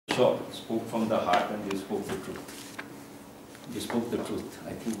sure, spoke from the heart and they spoke the truth. They spoke the truth.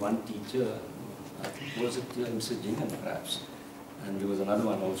 I think one teacher, I think was it Mr. Jingan perhaps, and there was another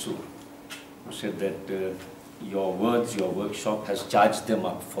one also who said that your words, your workshop has charged them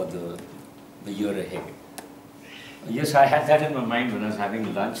up for the year ahead. Yes, I had that in my mind when I was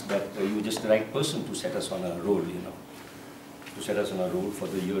having lunch, that you were just the right person to set us on a roll, you know, to set us on a roll for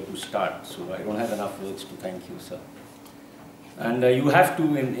the year to start. So I don't have enough words to thank you, sir. And you have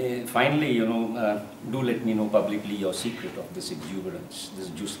to, finally, you know, do let me know publicly your secret of this exuberance, this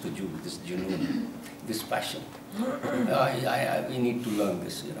juice the Jew, this genuine, this passion. We need to learn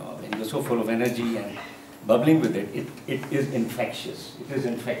this, you know. When you're so full of energy and bubbling with it, it is infectious. It is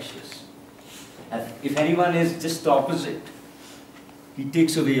infectious. And if anyone is just the opposite, he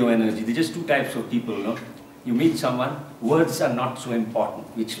takes away your energy. There are just two types of people, you know. You meet someone, words are not so important,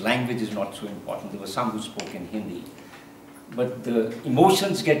 which language is not so important. There were some who spoke in Hindi. But the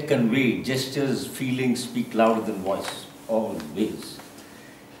emotions get conveyed, gestures, feelings speak louder than voice, always.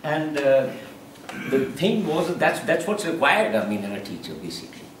 And the thing was that that's what's required, I mean, in a teacher,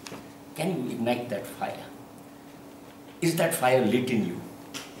 basically. Can you ignite that fire? Is that fire lit in you?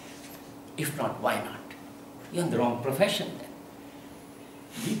 If not, why not? You're in the wrong profession then.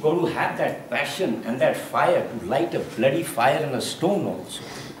 We've got to have that passion and that fire to light a bloody fire in a stone also.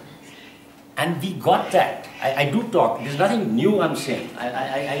 And we got that. I do talk. There's nothing new I'm saying.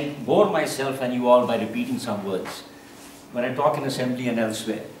 I bore myself and you all by repeating some words when I talk in assembly and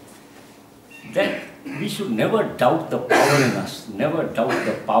elsewhere. That we should never doubt the power in us. Never doubt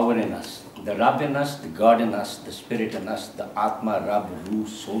the power in us. The Rab in us, the God in us, the Spirit in us, the Atma, Rab, Ruh,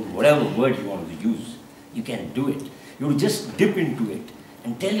 Soul, whatever word you want to use. You can do it. You just dip into it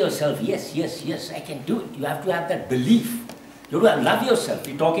and tell yourself, yes, yes, yes, I can do it. You have to have that belief. You have to love yourself.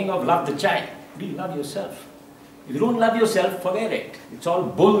 You're talking of love the child. Do you love yourself? If you don't love yourself, forget it. It's all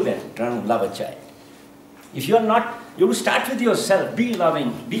bull then, trying to love a child. If you're not, you have to start with yourself. Be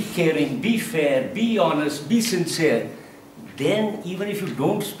loving, be caring, be fair, be honest, be sincere. Then even if you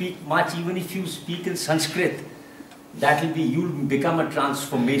don't speak much, even if you speak in Sanskrit, that will be, you'll become a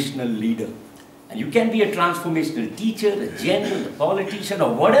transformational leader. And you can be a transformational teacher, a general, a politician,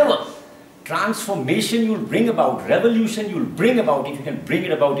 or whatever. Transformation you'll bring about, revolution you'll bring about if you can bring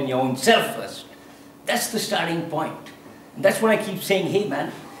it about in your own self first. That's the starting point. And that's what I keep saying, hey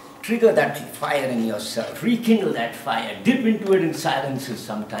man, trigger that fire in yourself, rekindle that fire, dip into it in silences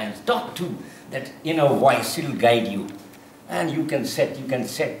sometimes, talk to that inner voice, it'll guide you. And you can set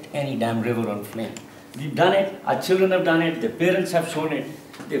any damn river on flame. We've done it, our children have done it, their parents have shown it,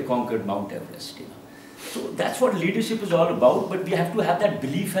 they've conquered Mount Everest, you know. So that's what leadership is all about, but we have to have that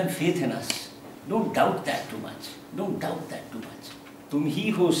belief and faith in us. Don't doubt that too much. Don't doubt that too much. Tum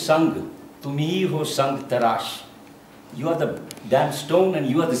hi ho sang tarash. You are the damn stone and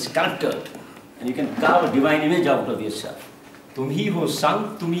you are the sculptor. And you can carve a divine image out of yourself. Tum hi ho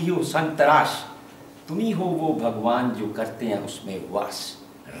sang tarash. Tum hi ho wo Bhagwan jo karte hain usme vas.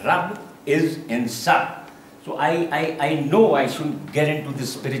 Rab is in sab. So I know I shouldn't get into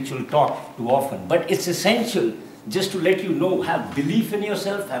this spiritual talk too often, but it's essential just to let you know, have belief in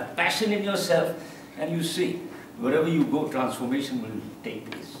yourself, have passion in yourself, and you see, wherever you go, transformation will take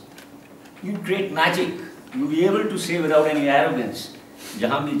place. You create magic. You'll be able to say without any arrogance,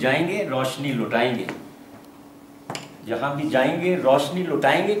 जहाँ भी जाएंगे रोशनी लुटाएंगे, जहाँ भी जाएंगे रोशनी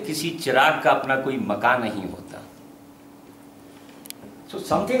लुटाएंगे, किसी चिराग का अपना कोई मकान नहीं होता. So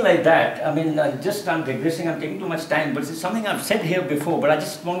something like that, I mean, I'm digressing, I'm taking too much time, but it's something I've said here before, but I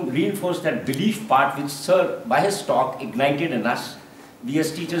just want to reinforce that belief part which Sir, by his talk, ignited in us. We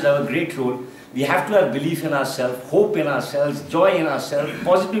as teachers have a great role. We have to have belief in ourselves, hope in ourselves, joy in ourselves,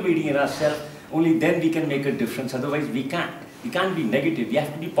 positivity in ourselves. Only then we can make a difference, otherwise we can't. We can't be negative, we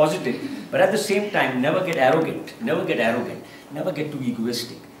have to be positive. But at the same time, never get arrogant, never get arrogant, never get too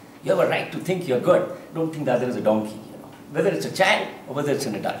egoistic. You have a right to think you're good, don't think the other is a donkey. Whether it's a child or whether it's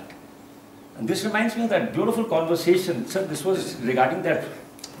an adult. And this reminds me of that beautiful conversation. Sir, this was regarding that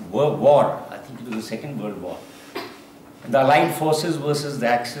war. I think it was the Second World War. The Allied forces versus the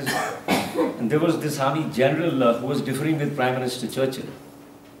Axis. And there was this army general who was differing with Prime Minister Churchill.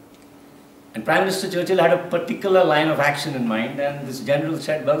 And Prime Minister Churchill had a particular line of action in mind, and this general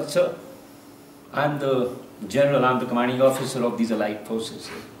said, well, sir, I'm the general, I'm the commanding officer of these Allied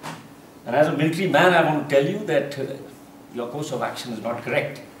forces. And as a military man, I want to tell you that your course of action is not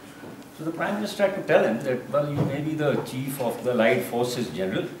correct. So the Prime Minister had to tell him that, well, you may be the chief of the Allied Forces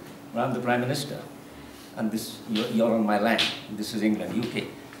General, but I'm the Prime Minister. And this, you're on my land. This is England, UK.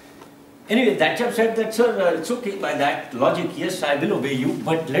 Anyway, that chap said that, sir, it's okay by that logic, yes, I will obey you,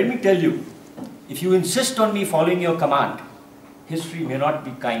 but let me tell you, if you insist on me following your command, history may not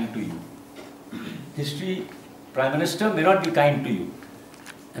be kind to you. History, Prime Minister may not be kind to you.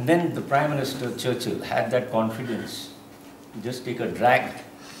 And then the Prime Minister, Churchill, had that confidence to just take a drag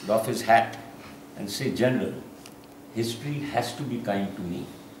off his hat and say, General, history has to be kind to me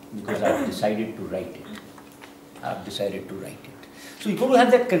because I've decided to write it. I've decided to write it. So you've got to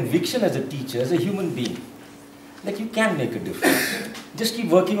have that conviction as a teacher, as a human being, that you can make a difference. Just keep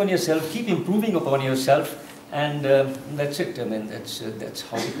working on yourself, keep improving upon yourself, and that's it. I mean, that's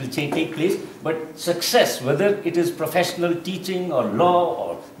how it will take place. But success, whether it is professional teaching or law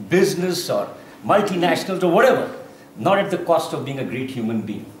or business or multinationals or whatever, not at the cost of being a great human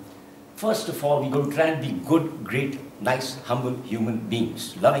being. First of all, we've got to try and be good, great, nice, humble human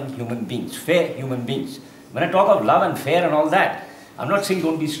beings, loving human beings, fair human beings. When I talk of love and fair and all that, I'm not saying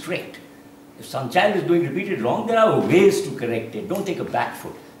don't be strict. If some child is doing repeated wrong, there are ways to correct it. Don't take a back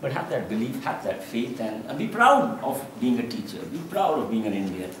foot. But have that belief, have that faith, and be proud of being a teacher. Be proud of being an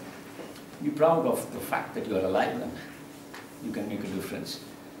Indian. Be proud of the fact that you are alive and you can make a difference.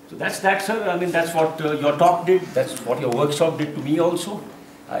 So that's that, sir. I mean, that's what your talk did. That's what your workshop did to me also.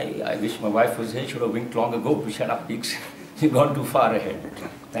 I wish my wife was here. Should have winked long ago to shut up, pigs. You've gone too far ahead.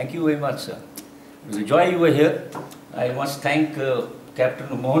 Thank you very much, sir. It was a joy you were here. I must thank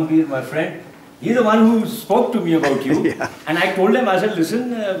Captain Mohanveer, my friend. He's the one who spoke to me about you. Yeah. And I told him, I said,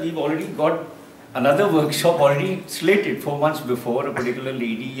 listen, we've already got another workshop already slated 4 months before, a particular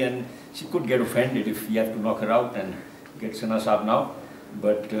lady, and she could get offended if we have to knock her out and get Sinha Saab now.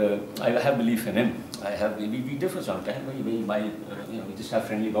 But I have belief in him. We differ sometimes. We just have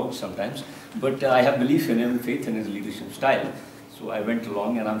friendly bouts sometimes. But I have belief in him, faith in his leadership style. So I went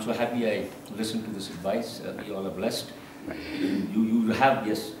along, and I'm so happy I listened to this advice. We all are blessed. You have,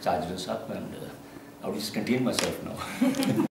 yes, charged us up, and I'll just contain myself now.